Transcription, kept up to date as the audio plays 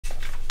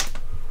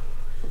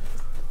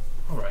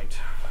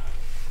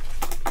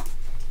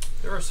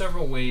are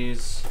several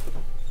ways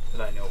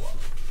that I know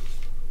of.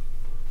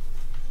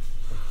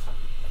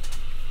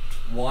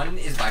 One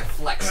is by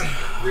flexing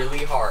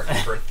really hard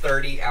for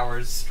 30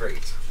 hours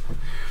straight.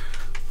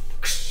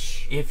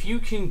 If you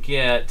can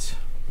get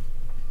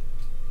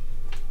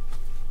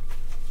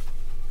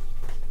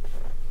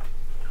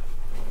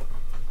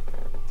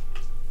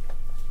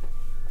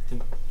the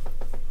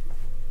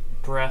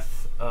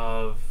breath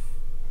of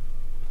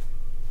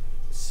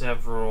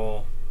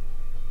several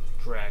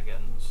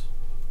dragons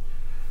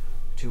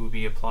to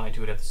be applied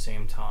to it at the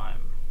same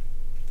time,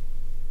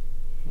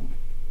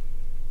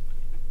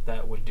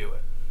 that would do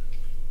it.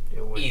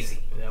 It would,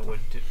 easy. That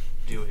would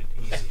do it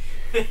easy.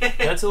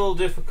 That's a little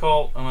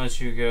difficult unless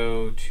you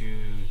go to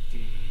the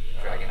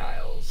Dragon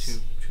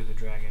Isles. To the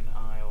Dragon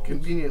Isles.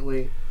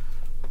 Conveniently,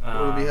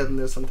 we'll be heading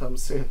there sometime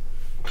soon.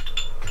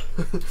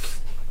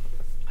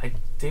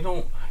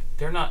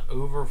 They're not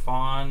over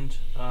fond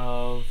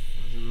of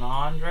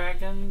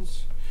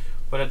non-dragons,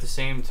 but at the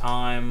same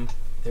time,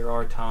 there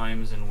are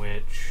times in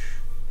which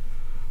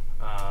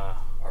our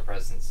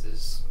presence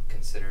is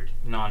considered.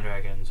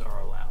 Non-dragons are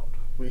allowed.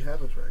 We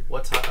have a dragon.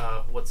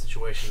 What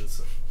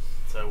situations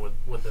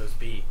would those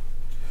be?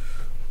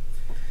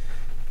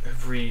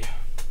 Every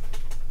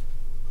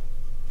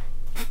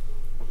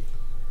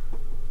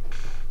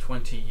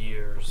 20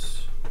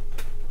 years,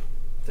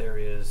 there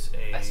is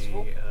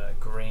a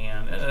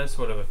grand,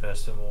 sort of a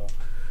festival.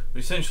 But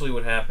essentially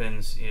what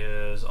happens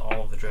is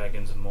all of the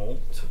dragons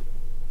molt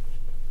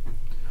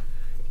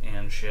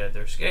and shed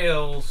their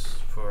scales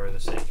for the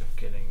sake of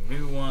getting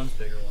new ones,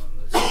 bigger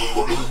ones.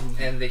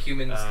 And the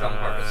humans come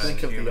harvest.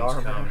 Think of the humans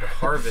armor. come to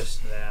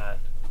harvest that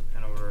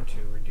in order to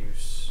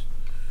reduce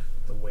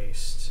the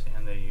waste,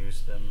 and they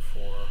use them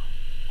for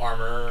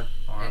armor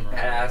and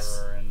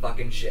badass and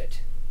fucking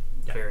shit.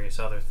 various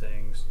other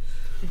things.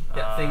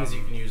 Yeah, things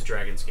you can use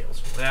dragon scales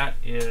for. That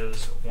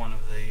is one of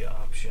the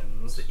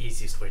options. It's the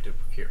easiest way to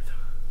procure them.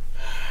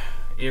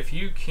 If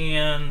you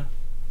can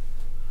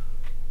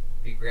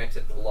Be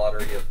granted the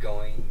lottery of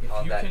going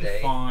on that day. If you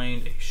can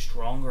find a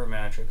stronger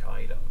magic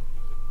item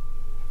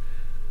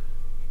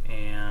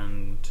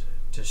and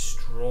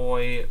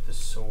destroy the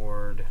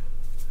sword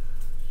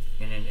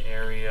in an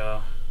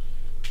area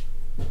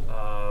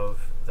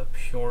of the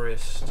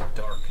purest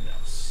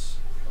darkness,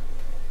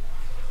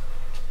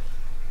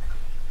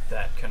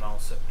 that can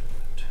also do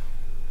it.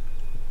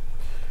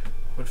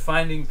 But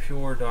finding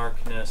pure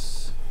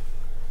darkness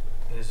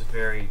is a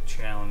very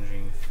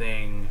challenging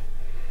thing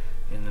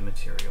in the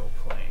material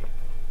plane.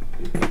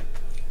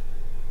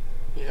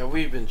 Yeah,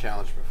 we've been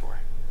challenged before.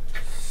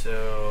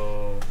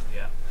 So,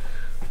 yeah.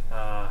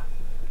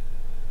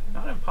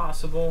 Not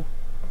impossible.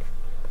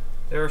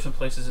 There are some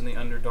places in the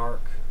Underdark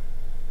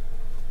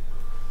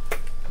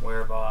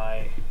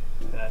whereby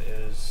that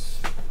is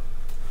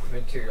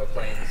Material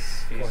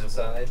planes feasible.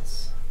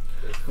 coincides.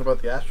 What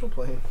about the astral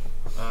plane?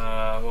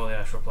 Well, the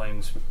astral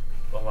plane's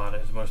a lot.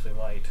 It's mostly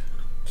light.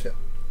 Yeah.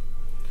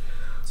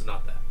 So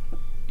not that.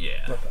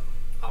 Yeah. Not that.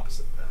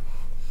 Opposite of that.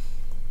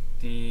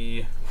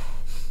 The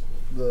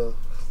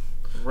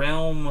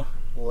realm.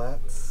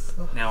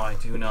 Now, I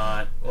do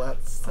not,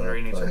 under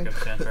any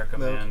circumstance,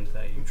 recommend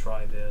that you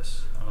try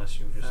this unless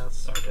you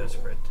just are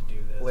desperate to do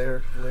this.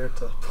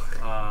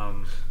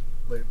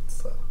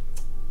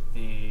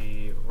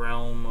 The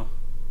realm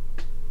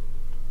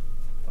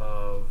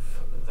of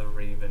the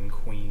Raven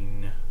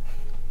Queen.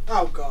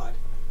 Oh God.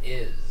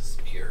 Is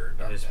pure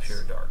darkness. Is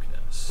pure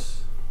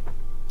darkness.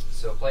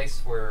 So a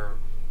place where.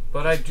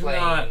 But I do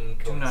not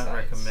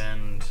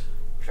recommend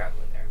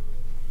traveling there.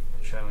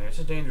 Traveling. It's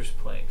a dangerous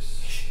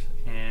place,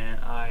 and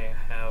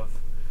I've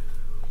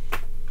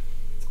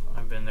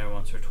been there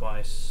once or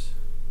twice.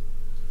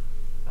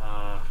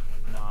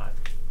 Not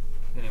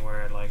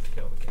anywhere I'd like to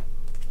go again.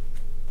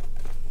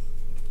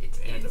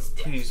 And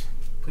please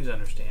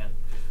understand,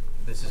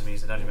 this is me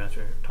as the Dungeon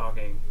Master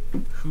talking.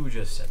 Who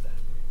just said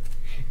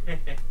that?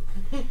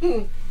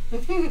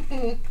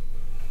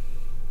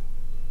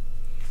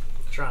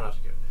 Try not to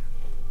go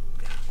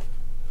there.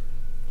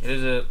 It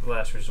is a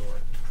last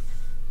resort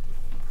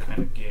kind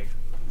of gig.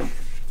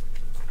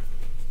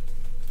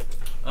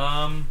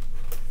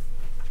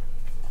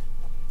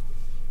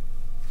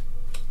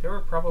 There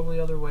are probably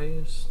other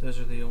ways. Those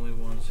are the only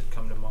ones that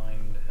come to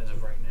mind as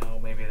of right now.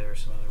 Maybe there are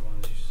some other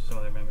ones, some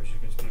other members you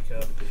can speak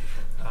of.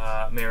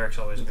 Merrick's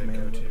always a good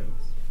go-to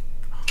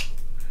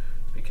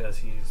because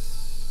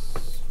he's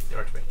the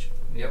Archmage.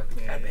 Yep.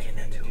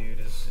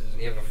 Dude is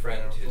you have a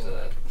friend who's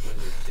a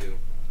wizard too.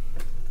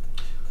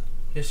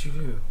 Yes, you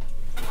do.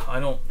 I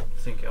don't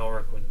think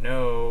Elric would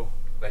know.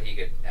 But he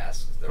could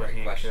ask the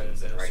right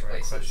questions in the right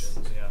places.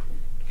 Yeah.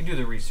 He can do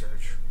the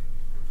research.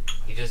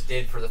 He just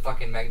did for the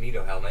fucking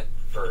Magneto helmet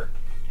for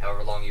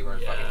however long you were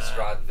in fucking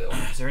Stradville.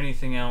 Is there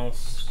anything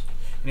else?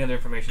 Any other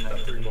information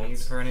that you need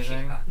for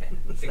anything? Yeah,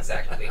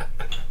 exactly.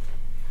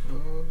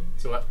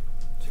 So what?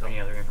 Is there any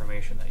other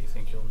information that you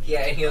think you'll need?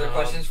 Yeah, any other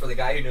questions for the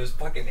guy who knows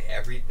fucking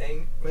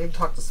everything? Maybe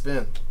talk to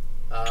Sven.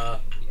 Yeah,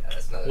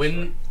 that's another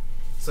story.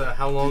 So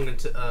how long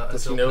until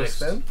Does he the know next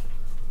Sven?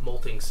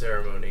 molting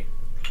ceremony?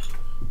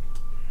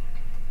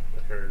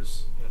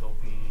 occurs. It'll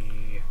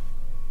be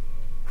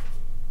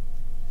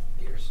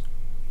Years.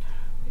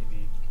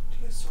 maybe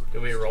Do you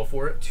want me to roll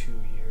for it? 2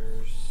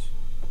 years.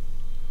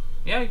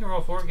 Yeah, you can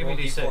roll for it. Give me Roll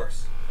a D6.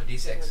 D4s. A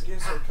D6. Yeah,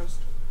 Sword Coast.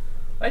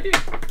 I do.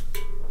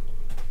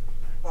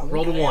 Oh,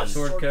 Roll to okay, one.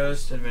 Sword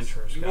Coast,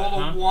 Adventurer's You Guide. rolled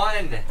a Huh?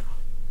 1.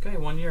 Okay,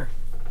 1 year.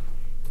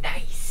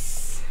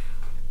 Nice.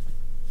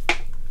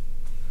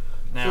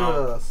 Now,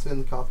 To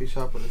Sven's coffee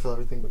shop where they sell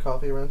everything but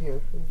coffee around here.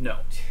 no.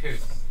 Dude,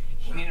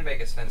 you need to make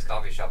a Sven's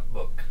Coffee Shop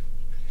book.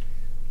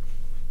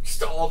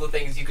 Just all the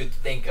things you could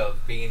think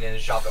of being in a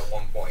shop at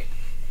one point.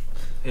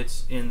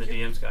 It's in the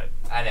DM's guide.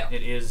 I know.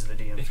 It is the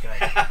DM's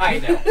guide. I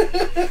know.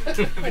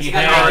 But He you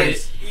gotta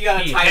has, he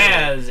title it.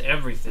 has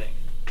everything.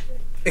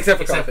 Except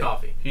for Except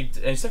coffee. coffee.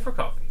 Except for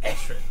coffee.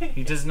 That's true.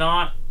 He does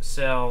not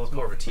sell He's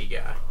more of a tea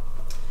guy.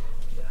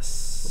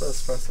 Yes. What about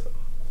espresso?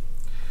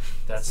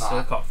 That's It's still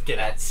not. coffee. Get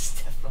out.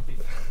 That's definitely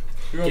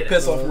You're gonna Get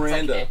piss it. off It's like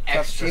Miranda. an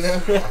extra.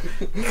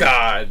 Cappuccino?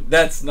 God,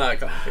 that's not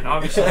coffee. And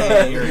obviously,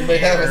 you're You may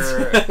have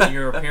here.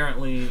 You're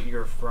apparently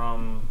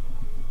from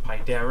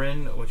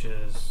Pydarin, which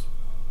is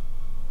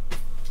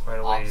quite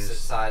a Opposite ways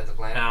side of the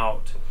planet.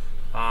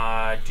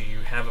 out. Do you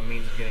have a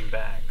means of getting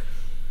back?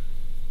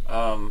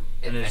 And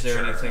is there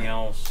Adventure. anything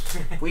else?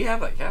 We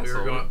have that castle. We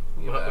were going.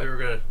 We We were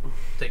going to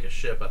take a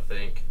ship. I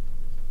think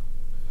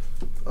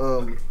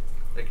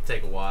it could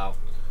take a while.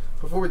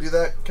 Before we do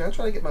that, can I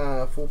try to get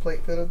my full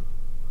plate fitted?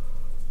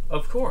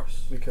 Of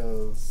course.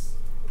 Because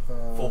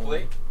Full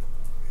plate?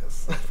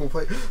 Yes, full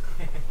plate.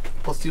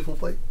 Plus 2 full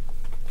plate.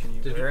 Can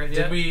you wear it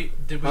yet?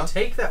 Did we Huh?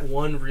 take that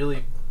one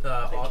really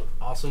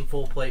awesome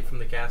full plate from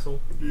the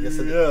castle? Yes,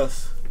 it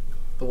Yes.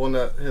 The one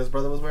that his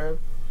brother was wearing.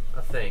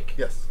 I think.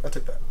 Yes, I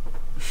took that.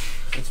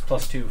 It's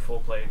plus 2 full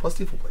plate. Plus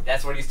 2 full plate.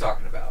 That's what he's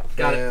talking about.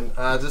 Got it. And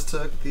I just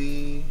took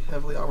the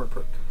heavily armored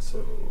perk.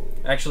 So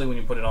Actually, when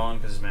you put it on,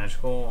 because it's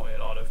magical, it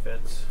auto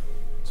fits.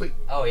 sweet.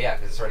 Oh yeah,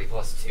 because it's already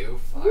 +2.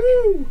 Fuck.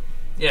 Woo!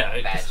 Yeah,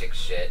 it, Magic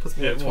shit. Puts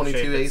me at it will shape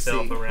 22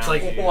 itself AC. around It's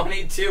like you.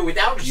 22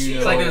 without You shield.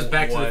 It's like know those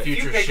Back to the what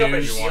Future you pick up a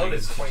shoes. you shield, wanted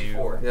it's to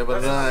 24. Yeah,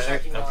 but That's then what I I'm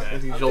checking on. okay. I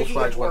think I'm Joel thinking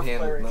flags of one dwarf handed.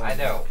 cleric. No. I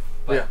know,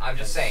 but Yeah. I'm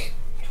just saying,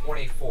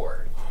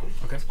 24.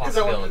 Okay. It's a Because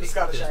I went with possibility. the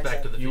Scottish Just Back to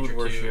accent. the You would Future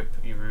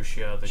worship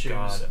Erusia, the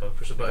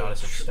shoes for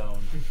goddess of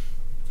stone.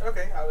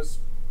 Okay, I was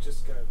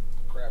just gonna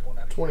grab one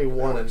out of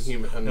 21 in here.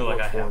 human in No, like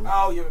dwarf I have. form.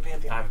 Oh, you have a I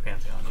pantheon. have a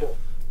pantheon. yeah. Cool.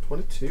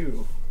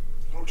 22.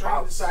 I'm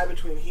trying to decide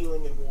between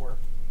healing and war.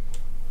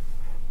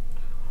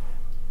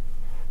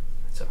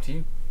 It's up to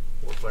you.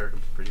 War cleric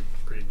would be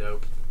pretty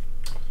dope.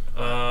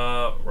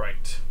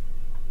 Right.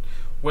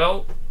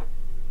 Well,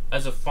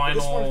 as a This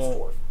one's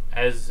final, dwarf.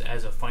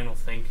 as a final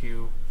thank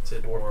you It's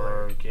a dwarf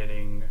for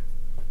cleric.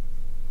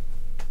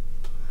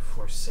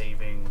 for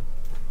saving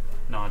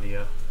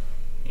Nadia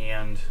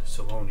and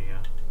Salonia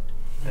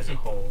as a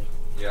whole.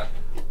 Yeah.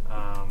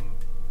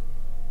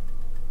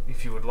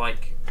 If you would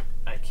like,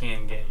 I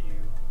can get you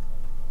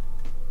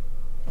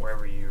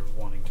wherever you're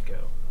wanting to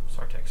go.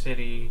 Sartek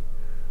City,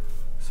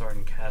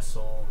 Sarden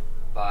Castle.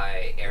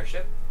 By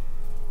airship?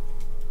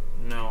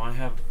 No, I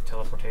have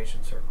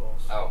teleportation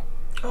circles. Oh.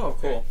 Oh,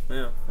 cool.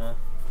 Yeah.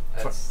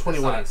 That's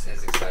 21 not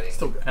as exciting.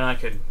 Still good. And I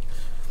could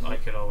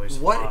always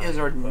What fly, is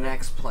our but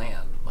next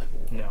plan? Like,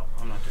 No,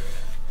 I'm not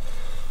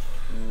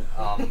doing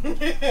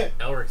that.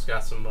 Elric's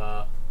got some. A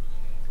lot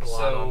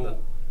on the. So,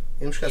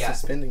 Imsh got Yeah. some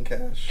spending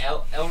cash.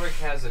 Elric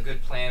has a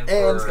good plan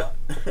And for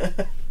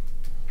Scott.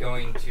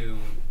 going to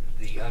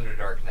the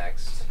Underdark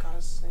next,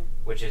 Goddess' name.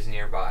 which is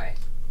nearby.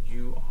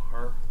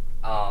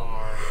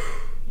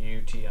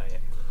 UTIA.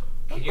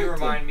 Can you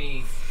remind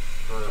me,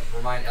 or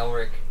remind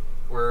Elric,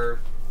 we're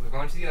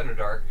going to the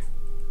Underdark.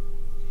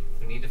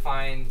 We need to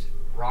find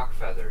rock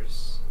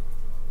feathers.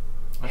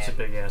 That's a And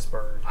big ass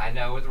bird. I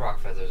know what the rock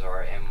feathers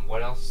are, and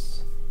what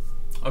else?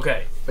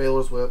 Okay,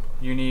 Baylor's whip.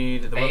 you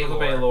need the Whip of the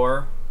Baylor.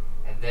 Baylor.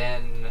 And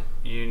then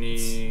You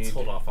need Let's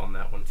hold off on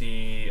that one.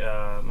 the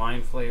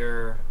Mind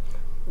Flayer.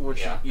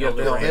 which Yeah. you have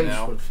to Elder go right Imsh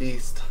now. would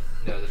feast.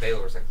 no, the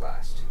Baylor's like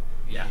last.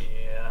 Yeah.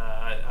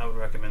 I would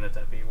recommend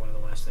that be one of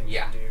the last things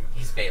Yeah, you do.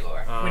 he's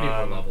Baylor. We need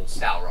more levels.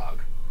 Balrog.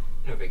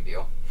 No big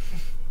deal.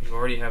 You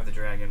already have the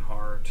Dragon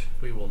Heart.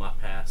 We will not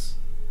pass.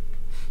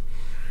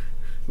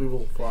 We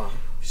will fly.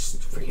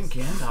 Freaking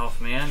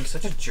Gandalf, man, he's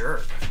such a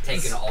jerk.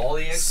 Taking all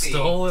the XP.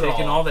 Stole it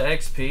Taking all all. the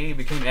XP,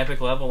 became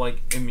epic level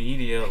like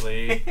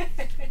immediately.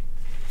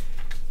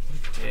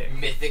 Dick.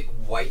 Mythic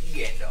White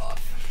Gandalf.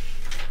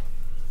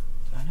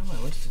 I know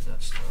I listed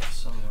that stuff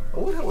somewhere. I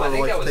would have Well, I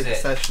think like that to was take a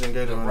it. session and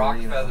go to The an rock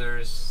arena.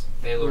 feathers,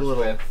 A Baylor's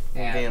little whip,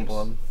 and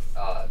gambling.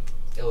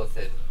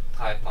 Illithid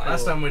hive mind.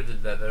 Last time we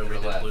did that, though, we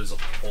did Left. lose a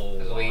whole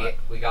 'Cause lot.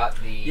 we got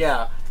the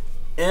Yeah.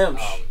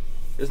 Imsh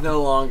is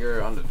no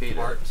longer undefeated.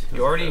 part.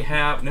 You already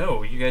have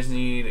no. You guys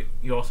need.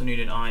 You also need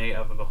an Eye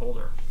of a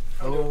Beholder.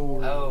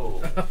 Oh.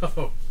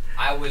 Oh,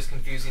 I was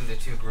confusing the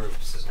two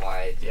groups, is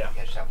why I didn't Yeah.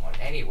 catch that one.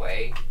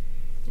 Anyway,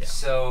 Yeah.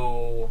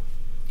 so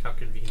How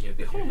convenient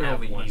that you Beholder have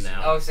will be one easy.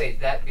 now. I would say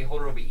that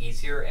beholder will be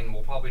easier, and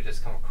we'll probably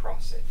just come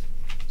across it.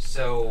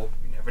 So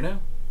You never know.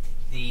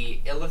 the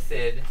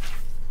Illithid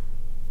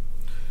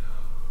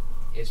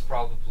is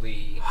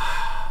probably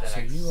the So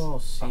next you all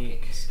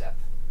fucking seek step.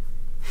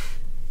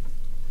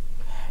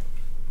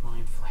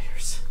 mind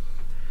flayers.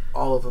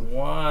 All of them.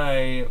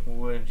 Why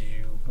would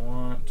you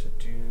want to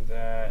do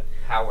that?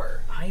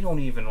 Power. I don't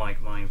even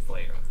like mind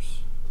flayers.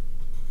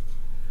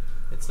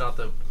 It's not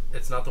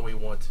that we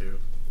want to.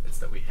 It's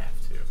that we have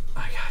to.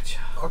 I gotcha.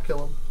 I'll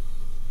kill him.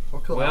 I'll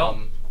kill Well,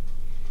 him.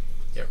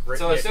 Yeah,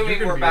 So you're assuming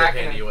gonna we're be back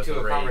red-handed with into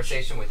the a rage.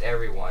 conversation with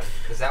everyone,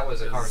 because that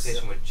was a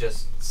conversation with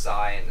just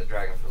Sai and the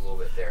dragon for a little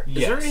bit there.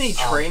 Is there any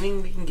Yes.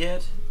 training we can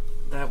get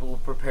that will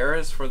prepare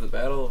us for the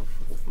battle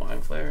of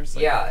mind flayers?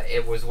 Like, Yeah,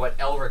 it was what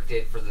Elric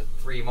did for the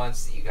 3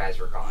 months that you guys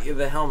were gone.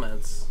 the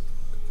helmets.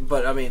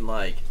 But I mean,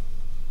 like,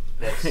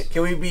 That's,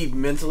 can we be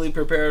mentally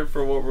prepared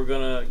for what we're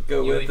gonna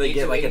go you with would to need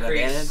get to like an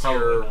increase advantage? Probably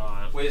your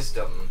not.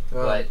 wisdom,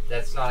 but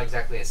that's not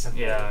exactly a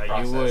simple Yeah,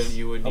 process.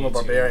 you would I'm need a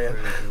barbarian. to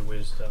improve your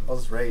wisdom. I'll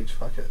just rage.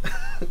 Fuck it.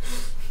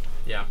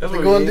 Yeah. What's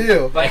it going to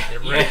do? But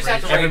you just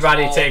have to rage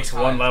Everybody all takes the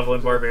one time. level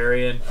in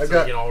barbarian. I've So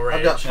got, you can all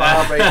I've got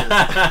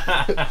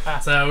rage. 5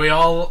 rages. So we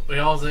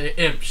all say,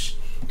 Imps,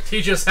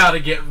 teach us how to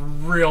get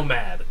real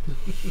mad.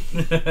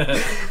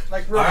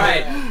 Like, All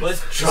right,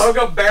 let's chug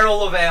a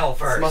barrel of ale It's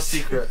first. my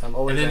secret. I'm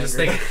always And then just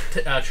angry.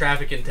 think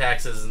traffic and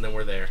taxes, and then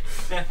we're there.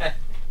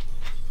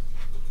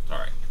 All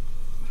right.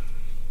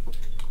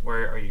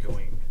 Where are you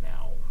going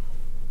now?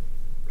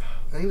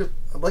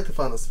 I'd like to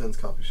find a Sven's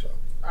coffee shop.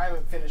 I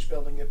haven't finished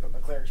building it, but my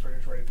cleric's pretty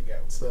much ready to go.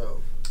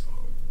 So,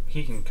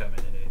 He can come in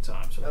at any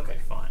time, so that'll be Okay.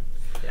 fine.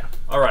 Yeah.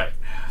 All right.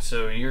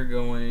 So you're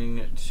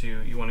going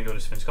to. You want to go to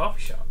Sven's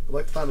coffee shop? I'd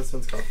like to find a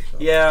Sven's coffee shop.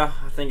 Yeah,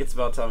 I think it's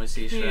about time we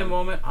see Give me a Sven.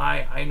 moment.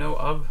 I know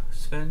of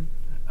Sven.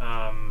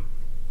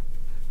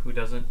 Who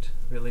doesn't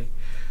really?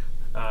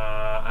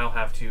 I'll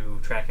have to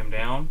track him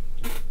down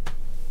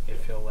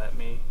if he'll let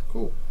me.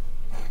 Cool.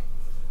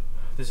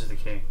 This is the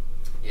king.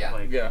 Yeah,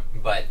 Like, Yeah.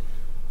 but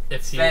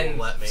If he will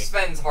let me.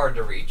 Sven's hard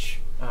to reach.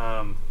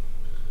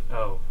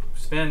 Oh,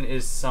 Sven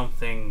is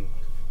something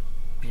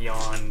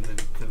beyond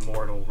the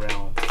mortal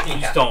realm. You Yeah.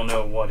 just don't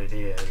know what it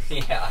is.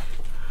 Yeah.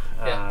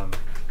 Yeah.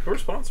 We're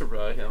sponsored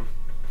by him.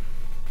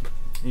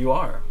 You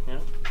are. Yeah.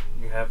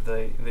 You have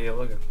the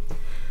logo.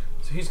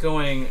 So he's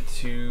going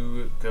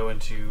to go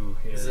into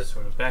his Is it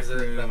sort of back Is it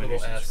room that and do little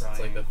some S? It's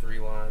like scrying. the 3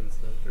 lines.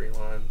 The 3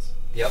 lines.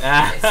 Yep.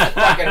 It's a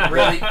fucking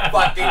really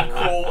fucking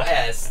cool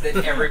S that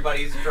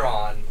everybody's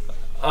drawn.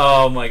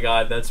 Oh my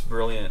god, that's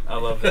brilliant! I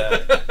love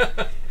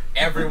that.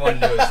 Everyone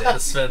knows The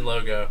it. Sven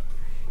logo.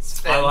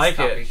 Sven's I like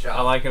coffee it. shop.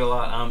 I like it a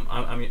lot.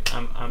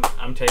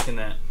 I'm taking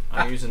that.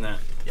 I'm using that.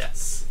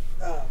 Yes.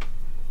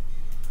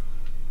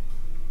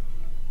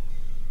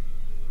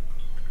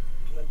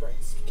 My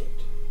brain's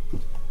skipped.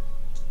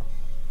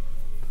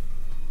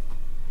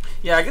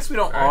 Yeah, I guess we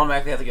don't All right.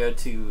 automatically have to go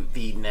to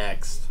the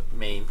next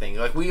main thing.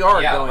 Like, we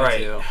are Yeah, going Right.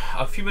 to.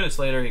 A few minutes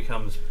later, he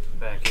comes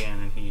back in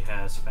and he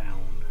has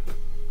found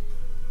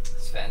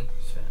Sven.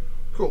 Sven.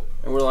 Cool.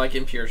 And we're like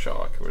in pure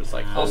shock. We're just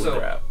like, holy Also,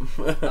 crap.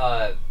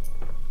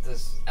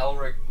 Does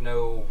Elric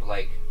know,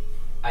 like,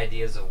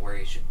 ideas of where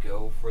he should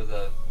go for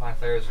the mind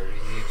flayers, or have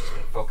you just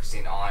been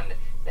focusing on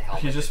the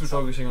helmet? He's just been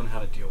itself? focusing on how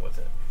to deal with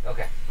it.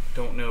 Okay.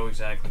 Don't know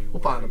exactly.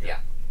 We'll where find him. to go. Yeah.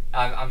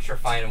 I'm sure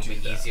finding will Do be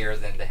that. easier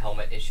than the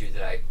helmet issue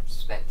that I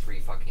spent 3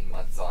 fucking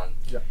months on.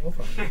 Yeah, we'll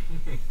find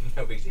him.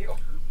 No big deal.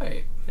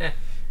 Right.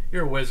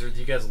 You're a wizard.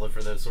 You guys live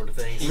for those sort of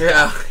things.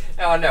 Yeah.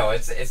 Oh no,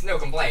 it's no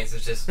complaints.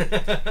 It's just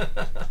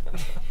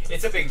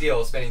it's a big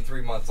deal spending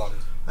 3 months on.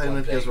 I don't know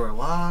if you guys were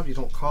alive. You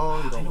don't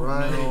call. You don't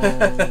write.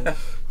 know.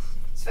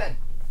 Sven.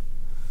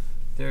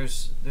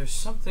 There's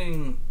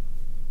something.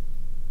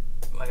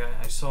 Like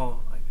I saw.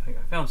 I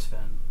found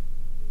Sven.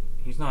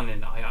 He's not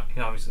in.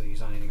 Obviously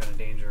he's not in any kind of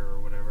danger or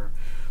whatever.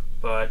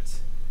 But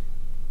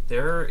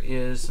there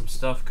is some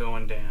stuff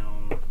going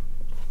down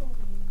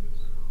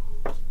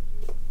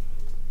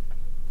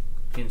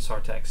in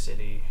Sartak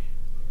City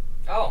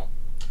Oh.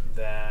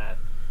 that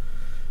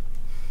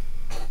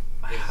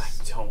I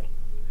don't.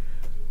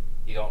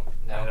 You don't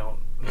know. I don't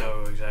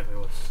know exactly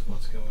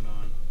what's going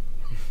on.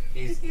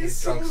 He's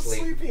drunk sleep.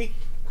 sleepy.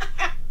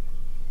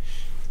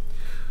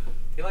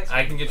 He likes.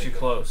 I can get you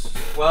close.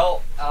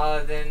 Well,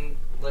 then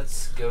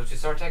let's go to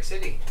Sartak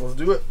City. Let's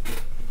do it.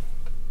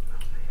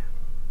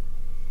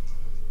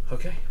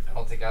 Okay. I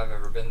don't think I've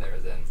ever been there.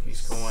 Then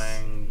He's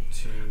going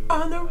to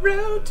On the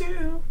road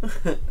to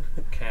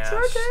cast.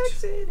 Sartak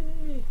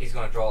City. he's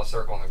going to draw a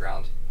circle on the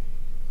ground,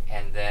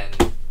 and then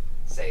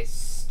say,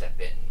 "Step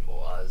in,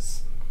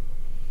 boys."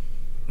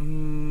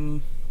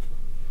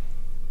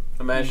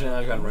 Imagine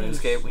I've got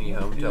RuneScape when you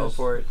home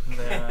teleport.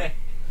 That.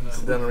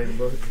 Sit down and read the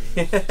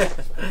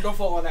book. Go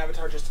full on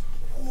Avatar, just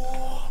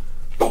whoa.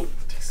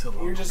 Takes so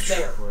long. You're just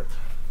there.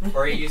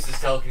 Or he uses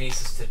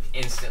telekinesis to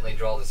instantly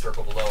draw the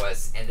circle below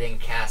us, and then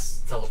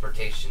casts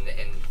teleportation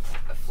in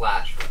a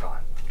flash. We're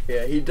gone.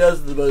 Yeah, he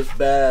does the most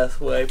badass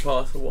way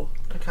possible.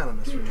 I kind of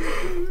miss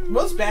RuneScape.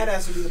 Most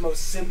badass would be the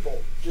most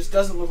simple. Just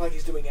doesn't look like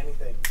he's doing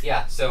anything.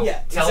 Yeah. So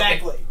Yeah,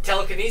 exactly.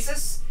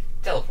 Telekinesis,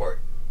 teleport,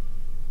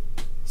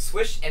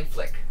 swish and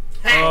flick.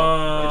 Good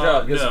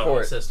job. Good no.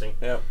 support. Assisting.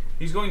 Yep.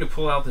 He's going to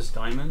pull out this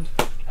diamond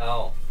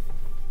Oh.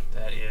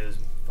 that is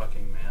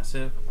fucking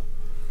massive.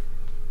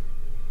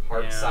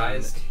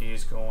 Heart-sized. And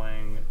he's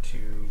going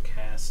to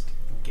cast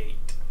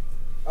Gate.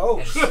 Oh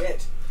And-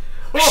 shit!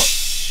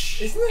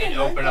 Isn't that And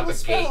a open up ninth-level a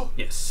spell?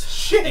 Yes.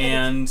 Shit!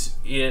 And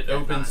it Yeah,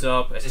 opens nine.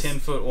 up a Just-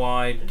 10-foot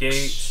wide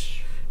gate,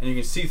 and you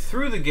can see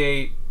through the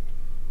gate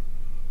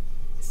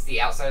It's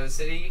the outside of the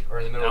city or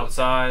in the middle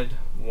outside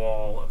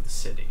wall of the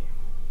city.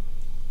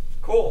 of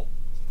the Cool.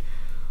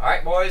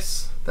 Alright,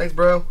 boys. Thanks,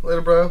 bro.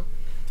 Later, bro.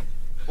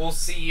 We'll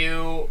see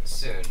you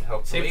soon,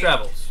 hopefully. Safe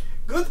travels.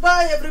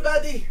 Goodbye,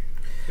 everybody.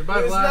 Goodbye,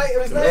 It was, Vlad. it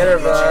was nice Later, to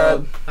meet you.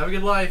 bud. Have a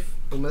good life.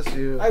 We'll miss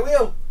you. I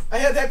will. I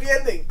had happy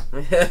ending.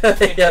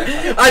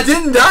 Yeah. I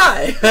didn't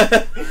die.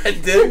 I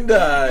didn't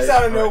die. Just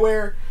out of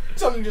nowhere,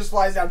 something just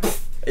flies down.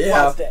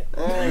 Yeah. Flies dead.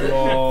 You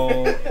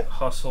all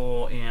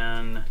hustle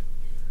in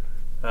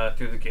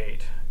through the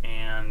gate,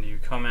 and you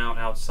come out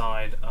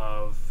outside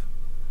of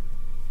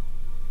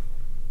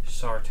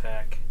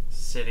Sartak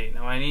City.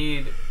 Now I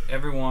need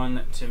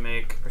everyone to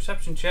make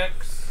perception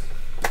checks.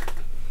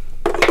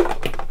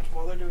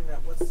 While they're doing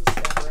that, what's the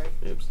stat,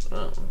 right? Oops.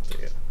 Oh,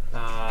 okay.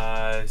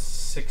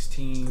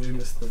 16, You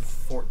missed the-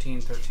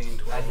 14, 13,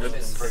 12. I did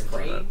this for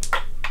 13. 3.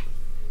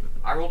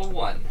 I rolled a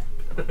 1.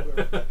 I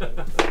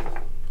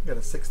got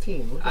a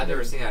 16. Look at I've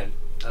never you. seen a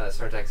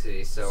Sartak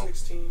City, so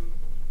 16.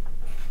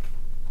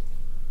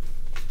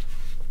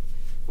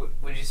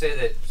 would you say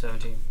that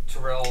 17.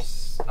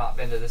 Terrell's not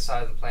been to this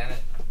side of the planet?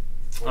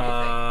 What do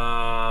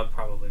you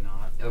Probably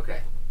not. think?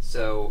 Okay,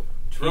 so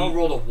Terrell He-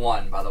 rolled a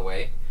 1, by the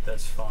way.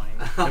 That's fine.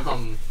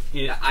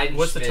 Yeah, Iden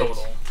What's the Schmidt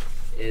total?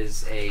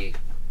 is a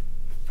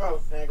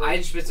Oh, Nagger.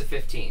 Iden Schmidt's a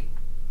 15.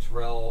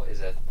 Terrell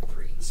is a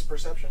 3. This is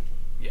perception.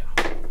 Yeah.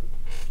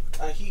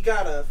 He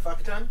got a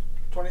fuck ton.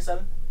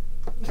 27.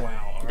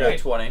 Wow. All Got right.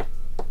 20.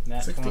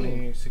 Nat 16.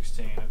 20,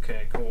 16.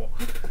 Okay, cool.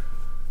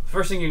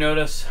 First thing you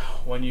notice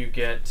when you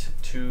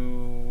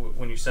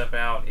step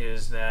out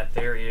is that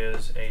there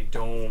is a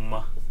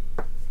dome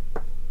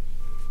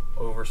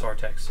over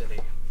Sartak City.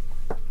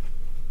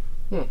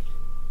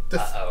 This,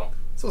 Uh-oh.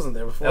 this wasn't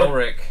there before.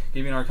 Elric,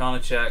 give me an Arcana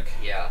check.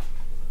 Yeah.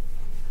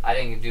 I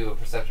didn't do a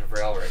perception for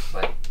Elric,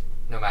 but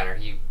no matter,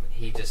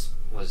 he just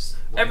was...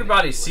 looking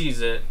Everybody at-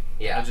 sees it.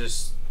 Yeah. I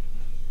just...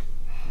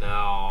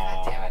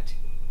 God damn it.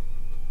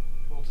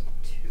 Rolled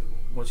a 2.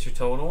 What's your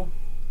total?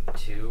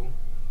 2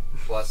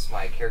 plus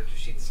my character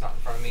sheet that's not in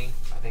front of me.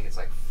 I think it's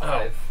like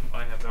 5. Oh,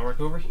 I have Elric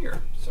over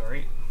here.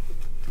 Sorry.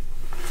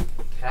 Can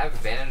I have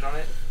advantage on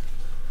it?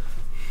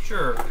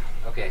 Sure.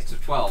 Okay, so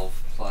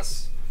 12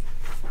 plus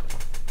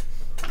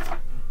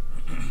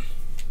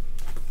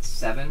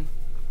 7,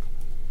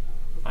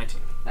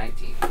 19.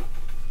 19.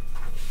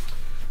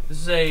 This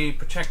is a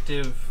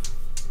protective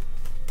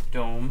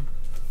dome.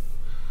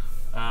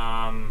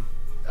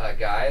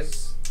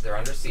 Guys, they're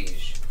under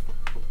siege.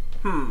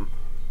 Hmm.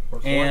 Or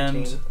And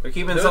quarantine. They're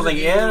keeping those something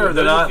of you- in, or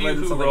they're those not of you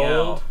letting who something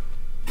rolled,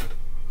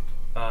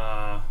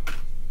 out?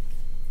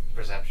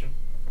 Perception.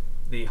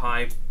 The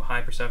high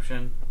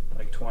perception,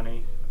 like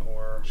 20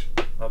 or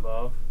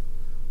above,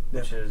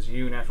 which is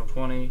you, natural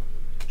 20,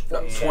 No,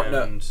 and 20,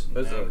 no.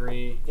 Those are-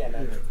 Nagri. Yeah,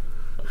 Nagger.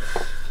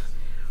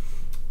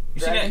 You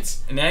see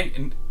Dragons?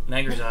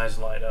 Nagri's eyes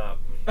light up.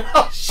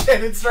 Oh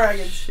shit, it's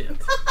dragons. Shit.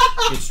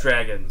 It's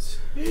dragons.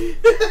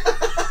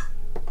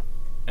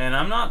 And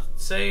I'm not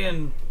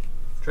saying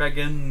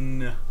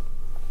dragon.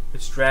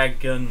 It's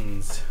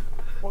dragons.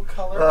 What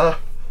color?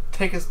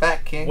 Take us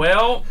back, King.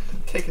 Well,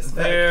 Take us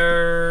back.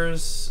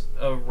 there's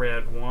a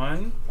red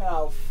one.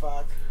 Oh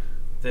fuck.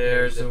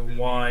 There's a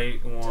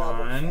white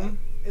one.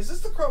 Is this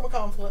the Chroma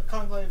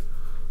Conclave?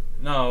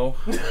 No.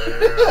 Did you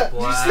see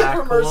Black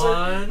from Mercer?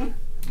 one.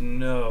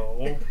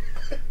 No.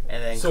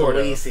 And then Sort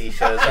of. Khaleesi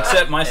shows up.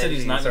 Except my and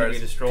city's he not gonna be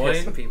starts destroyed.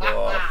 pissing people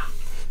off.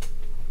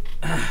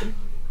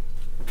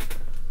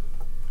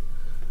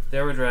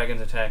 There were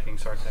dragons attacking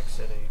Sartek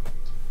City.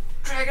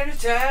 Dragon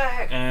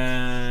attack!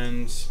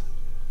 And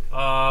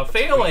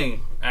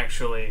failing,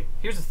 actually.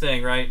 Here's the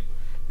thing, right?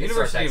 The It's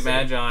University Sartek of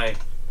City. Magi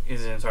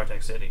is in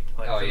Sartek City,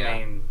 like Oh, the yeah.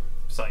 main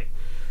site.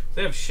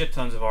 They have shit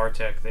tons of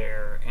Artec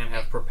there and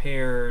have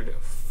prepared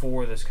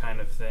for this kind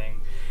of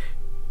thing.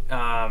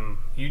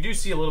 You do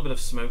see a little bit of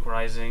smoke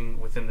rising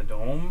within the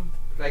dome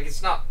Like,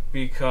 it's not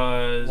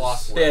because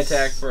lossless. They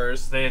attacked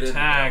first. they didn't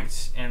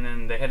attacked and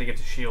then they had to get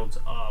the shields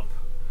up.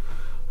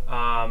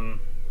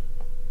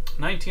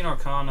 19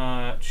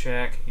 Arcana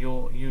check.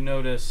 You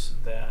notice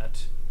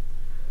that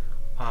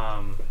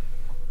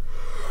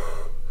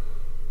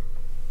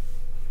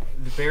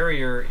the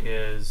barrier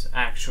is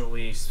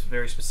actually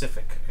very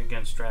specific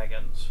against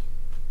dragons.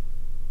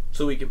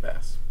 So we can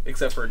pass.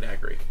 Except for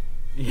Nagri.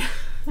 Yeah.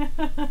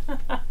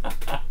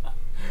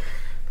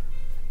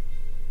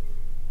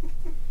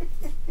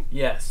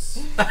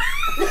 Yes.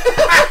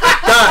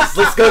 Guys,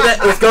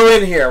 let's go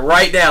in here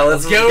right now.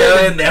 Let's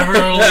go in there.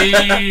 Never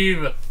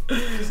leave.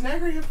 Does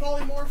Nagger have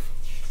polymorph?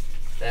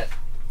 That,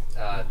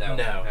 no.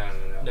 No.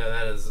 No,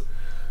 that is.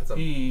 It's a,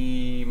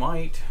 He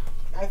might.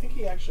 I think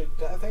he actually.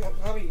 I think I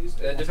probably used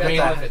it. Depends I mean,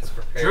 on if it's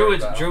prepared.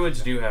 Druids but I don't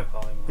druids think do have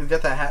He's polymorph.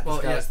 got that hat Well,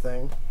 disguise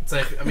thing. it's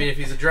like, I mean, if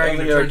he's a dragon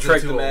Well, who you turns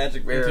trick into the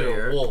magic into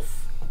barrier. a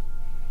wolf,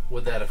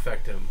 would that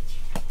affect him?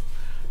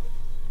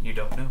 You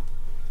don't know.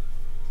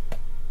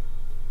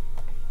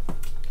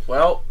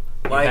 Well,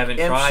 You like haven't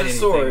Imps tried the anything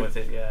sword. with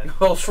it yet.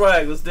 Well,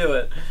 swag, let's do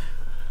it.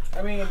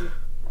 I mean,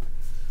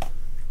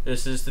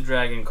 This is the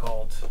dragon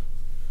cult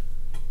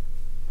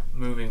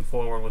moving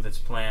forward with its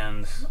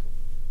plans.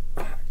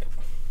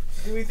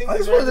 do we think I we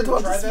just should wanted to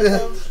ever talk try to that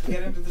though?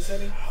 Get into the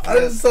city? I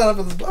didn't sign up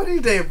for this. I need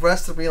a day of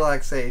rest and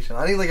relaxation.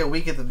 I need like a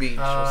week at the beach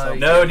or something.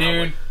 No, Yeah,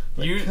 dude.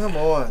 Like, You. come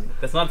on.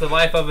 That's not the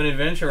life of an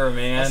adventurer, I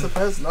man.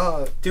 suppose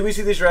not. Do we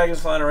see these dragons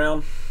flying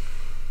around?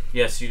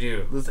 Yes, you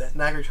do. Does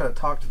Nagri try to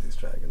talk to these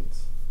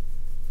dragons?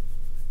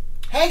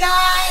 Hey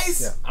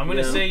guys! Yeah. I'm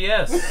gonna Yeah. say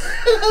yes.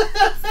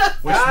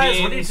 Which Guys,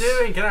 means what are you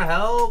doing? Can I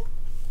help?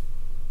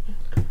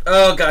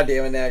 Oh,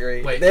 goddamn it,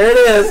 Nagri. Wait. There it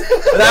is.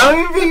 Without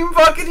even being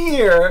fucking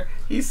here,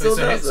 he still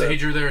So does he it.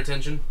 drew their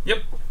attention.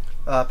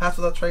 Pass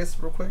without trace,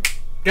 real quick.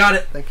 Got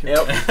it. Thank you.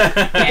 Yep.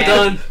 And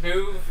Done.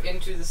 move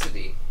into the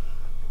city.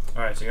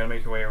 All right, so you gotta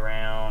make your way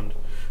around.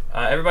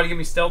 Everybody, give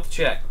me stealth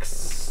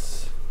checks.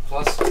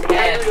 Plus Nagri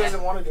 10.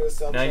 doesn't want to do a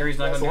stealth check. Nagri's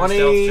not gonna do a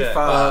stealth check,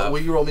 25. Will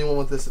you roll me one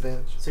with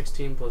disadvantage?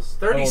 16 plus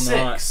I will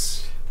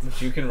 36.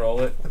 but you can roll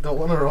it. I don't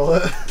want to roll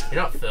it.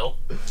 You're not Phil.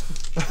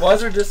 Why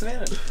is there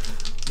disadvantage?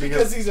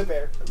 Because he's a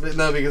bear.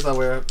 No, because I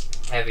wear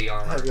Heavy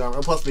armor. heavy armor.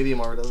 Oh, plus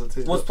medium armor does it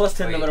too. Well, it's plus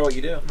 10 no Wait. matter what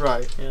you do.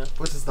 Right. Yeah.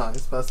 Which is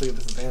nice, but I still get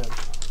disadvantage.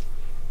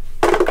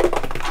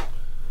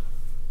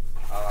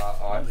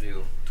 I'll have to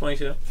do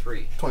 22.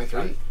 3.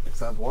 23.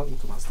 Because I have one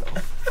to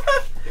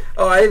myself.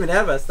 Oh, I even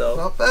have that still.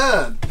 Not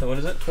bad. So what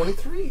is it?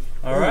 23.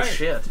 All Oh, right.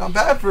 shit. Not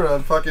bad for a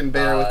fucking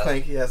bear with Uh,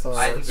 clanky ass armor.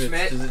 I- Is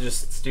Schmidt. it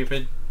just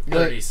stupid?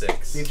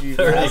 36. Need you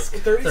 30.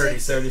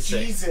 36? 36.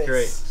 Jesus.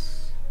 Great.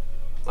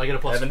 I get a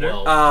plus Evander?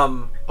 12.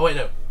 Oh, wait,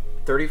 no.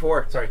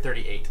 34. Sorry,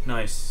 38.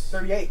 Nice.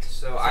 38.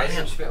 So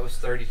Eisenschmidt was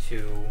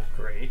 32.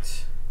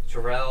 Great.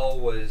 Jarrell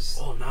was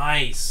Oh,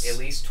 nice. at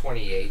least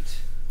 28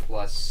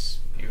 plus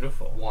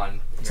Beautiful.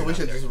 1. So we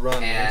should just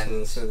run into the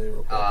And city real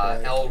quick.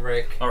 right?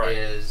 Elric All right.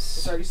 is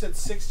Sorry, you said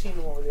 16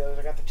 and what were the others?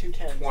 I got the 2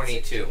 10s.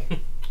 22.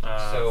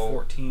 So-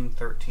 14,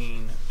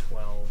 13,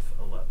 12,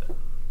 11.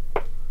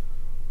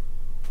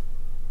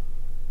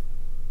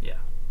 Yeah.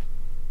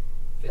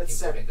 15,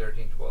 That's 14,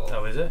 13, 12.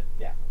 Oh, is it?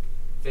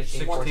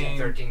 15, 14, 16.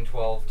 13,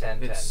 12, 10,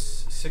 10. It's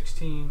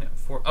 16,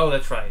 4. Oh,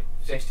 that's right.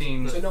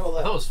 16. So no I thought it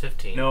 11. was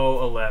 15.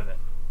 No, 11.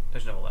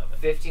 There's no 11.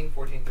 15,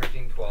 14,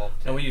 13, 12,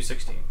 10. No, we use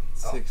 16.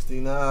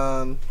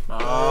 69.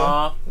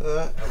 Aw.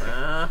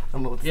 I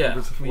don't know what the Yeah,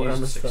 numbers we before I use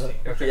missed 16.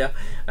 that. Okay. Yeah.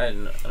 I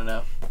don't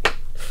know.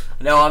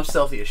 No, I'm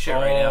stealthy as shit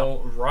right now.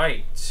 All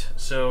right.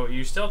 So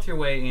you stealth your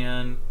way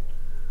in.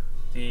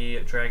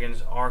 The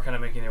dragons are kind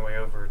of making their way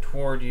over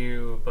toward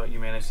you, but you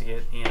manage to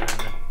get in.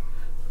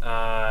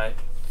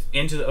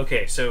 Into the.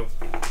 Okay, so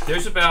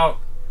there's about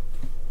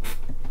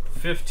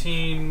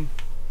 15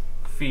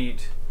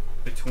 feet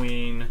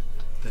between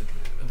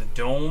the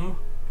dome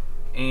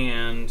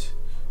and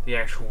the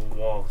actual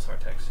wall of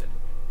Sartek City.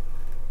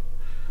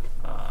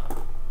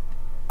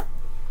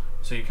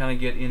 So you kind of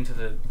get into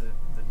the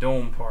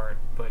dome part,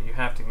 but you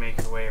have to make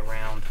your way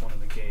around one of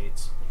the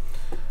gates.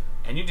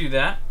 And you do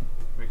that.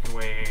 Make your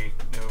way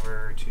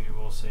over to,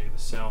 we'll say,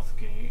 the south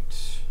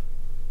gate.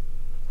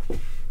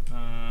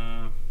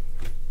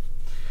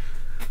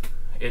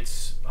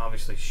 It's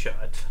obviously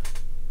shut.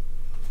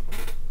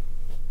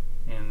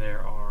 And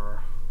there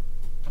are,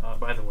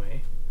 by the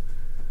way,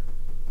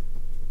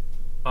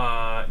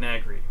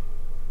 Nagri.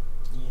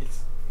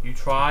 Yes. You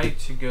try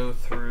to go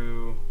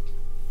through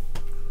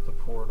the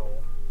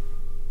portal,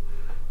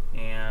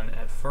 and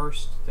at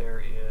first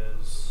there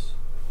is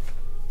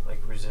like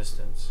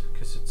resistance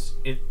because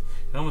it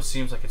almost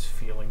seems like it's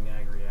feeling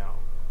Nagri out.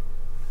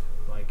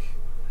 Like,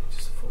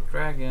 just a full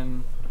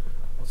dragon.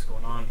 What's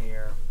going on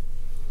here?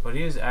 But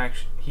he is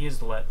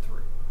let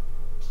through.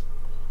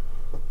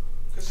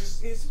 Because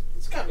he's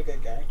kind of a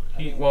good guy. I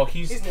mean,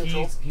 He's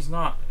neutral. he's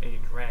not a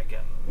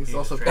dragon. He's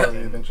also a part of the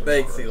dragon. adventure.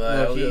 Thanks, story. Eli. I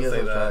No, was he gonna is say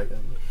a that.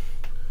 dragon.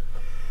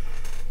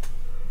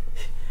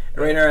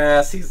 Rainer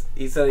asks,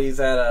 he said he's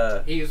at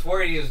a... He was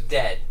worried he was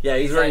dead. Yeah,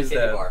 he's at right. a He's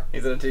titty dead. bar.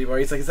 He's at a titty bar.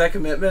 He's like, is that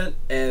commitment?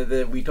 And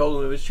then we told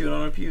him it was chewing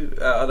on a pew,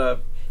 on a...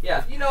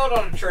 Yeah, you know it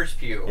on a church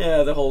pew.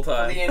 Yeah, the whole For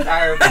time. the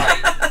entire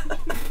fight.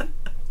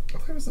 I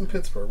thought it was in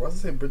Pittsburgh. Why does it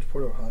say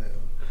Bridgeport, Ohio?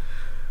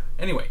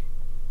 Anyway,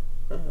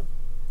 Uh-huh.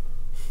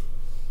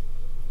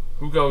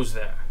 who goes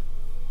there?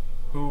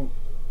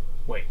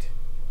 Wait.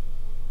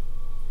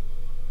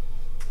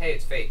 Hey,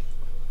 it's fate.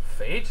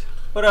 Fate?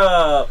 What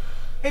up?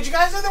 Hey, did you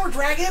guys know there were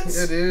dragons?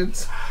 Yeah,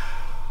 dudes.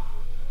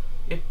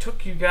 It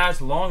took you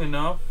guys long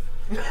enough.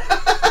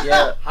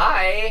 Yeah.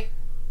 Hi.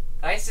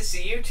 Nice to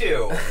see you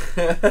too.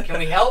 Can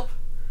we help?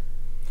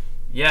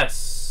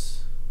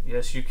 Yes.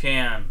 Yes, you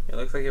can. It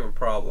looks like you have a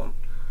problem.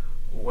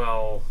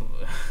 Well,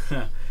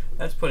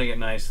 that's putting it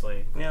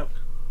nicely. Yep.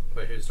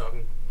 Wait, who's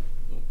talking?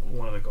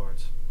 One of the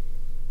guards.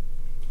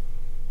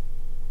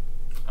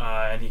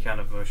 And he kind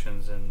of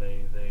motions, and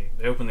they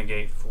open the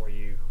gate for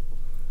you,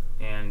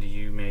 and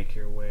you make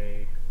your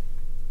way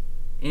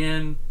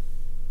in.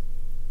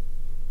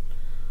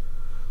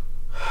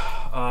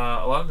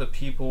 A lot of the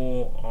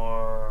people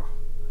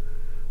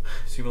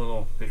seem a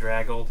little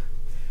bedraggled.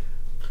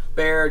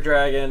 Bear,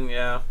 dragon,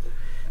 yeah.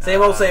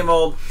 Same old, same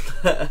old.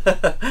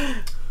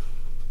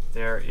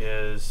 There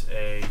is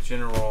a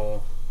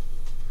general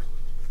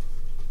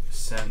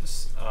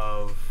sense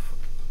of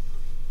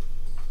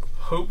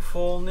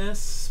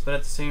hopefulness, but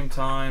at the same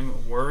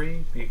time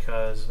worry,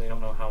 because they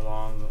don't know how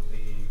long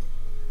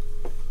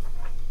the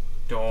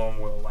dome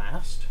will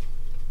last,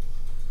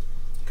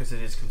 because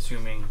it is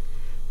consuming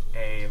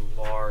a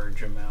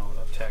large amount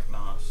of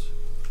technos.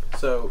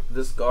 So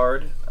this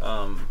guard,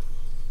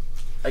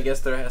 I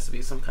guess there has to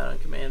be some kind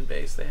of command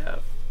base they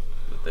have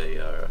that they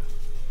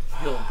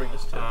he'll bring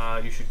us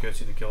to. You should go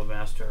see the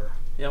guildmaster.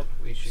 Yep.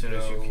 We should As soon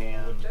as you go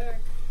can.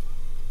 attack.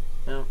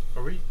 Yep.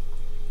 Are we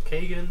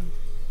Kagan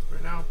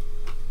right now?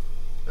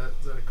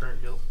 Is that a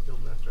current guild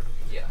master?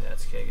 Yeah.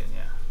 That's Kagan,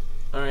 yeah.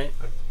 All right.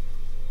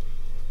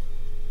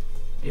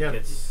 Yeah.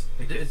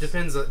 It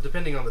depends.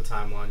 Depending on the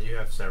timeline, you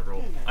have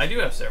several. I do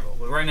have several,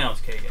 but right now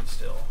it's Kagan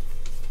still.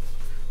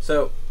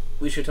 So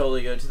we should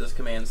totally go to this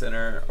command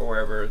center or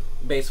wherever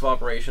base of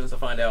operations to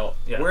find out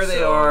Yeah, where they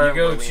so are. You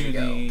go where we to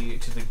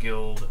need to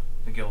go.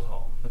 the guild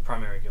hall, the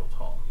primary guild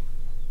hall.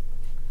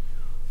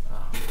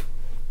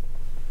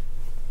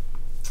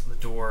 The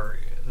door,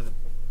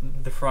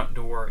 the front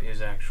door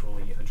is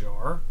actually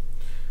ajar,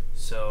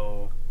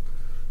 so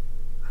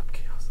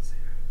Chaos is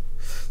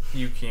here.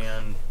 you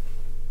can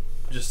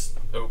just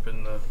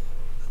open the.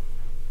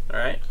 All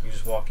right. You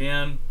just walk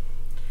in.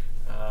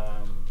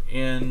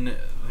 In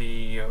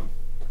the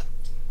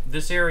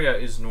this area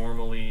is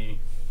normally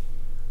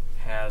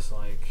has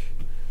like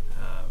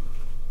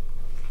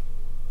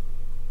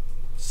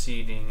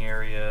seating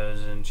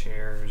areas and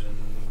chairs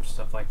and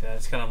stuff like that.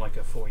 It's kind of like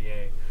a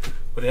foyer,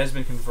 but it has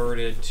been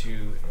converted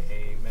to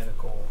a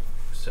medical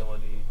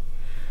facility,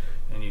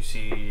 and you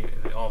see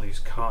all these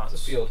cots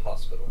It's a field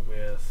hospital.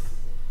 with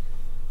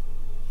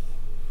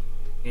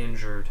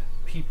injured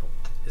people.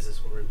 Is this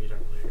where we meet our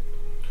player?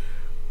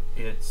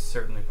 It's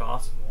certainly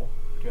possible.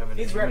 Do you have a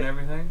He's name ready. and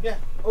everything? Yeah,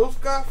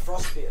 Ulfgar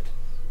Frostbeard.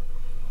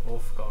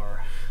 Ulfgar.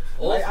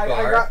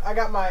 Ulfgar. I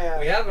got my.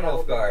 We have an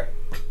Ulfgar.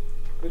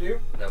 We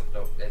do? No,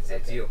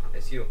 it's you.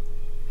 It's you.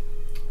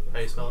 How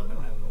you spell We it?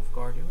 don't have an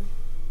Ulfgar, do we?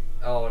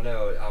 Oh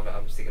no,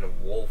 I'm just thinking of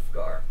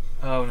Wolfgar.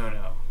 Oh,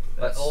 no.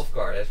 But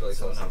Ulfgar, that's really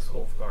someone close.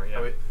 else. Ulfgar,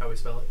 yeah. How we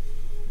spell it?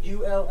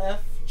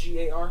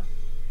 ULFGAR.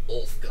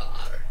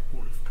 Ulfgar.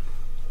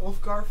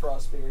 Ulfgar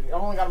Frostbeard. I've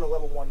only got him at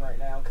level 1 right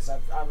now because I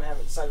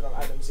haven't decided on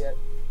items yet.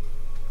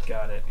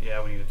 Got it.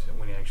 Yeah, we need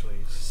to actually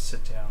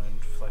sit down and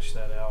flesh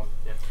that out.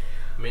 Yeah.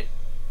 I mean,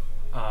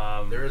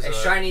 there is A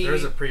shiny there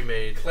is a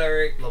pre-made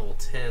Cleric. level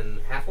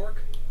 10 Half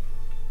orc?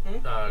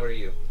 What are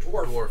you?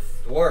 Dwarf.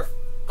 Dwarf.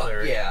 Fuck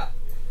Cleric. yeah.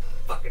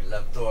 Fucking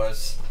love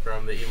dwarves.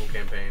 from the Evil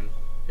campaign.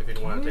 If you'd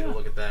want to take a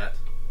look at that.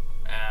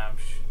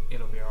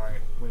 It'll be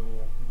alright. We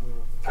will.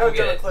 I haven't get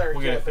done a it. cleric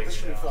We'll get yet, it but this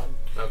should be figured fun.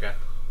 Okay.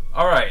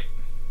 Alright.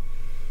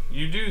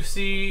 You do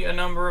see a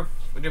number of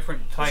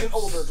different types. an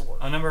older dwarf.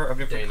 A number of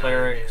different Day 9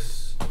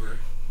 clerics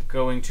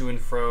going to and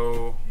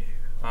fro.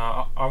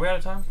 Are we out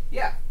of time?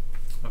 Yeah.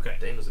 Okay.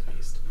 Dane was a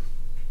beast.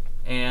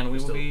 And we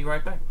will Still- be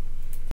right back.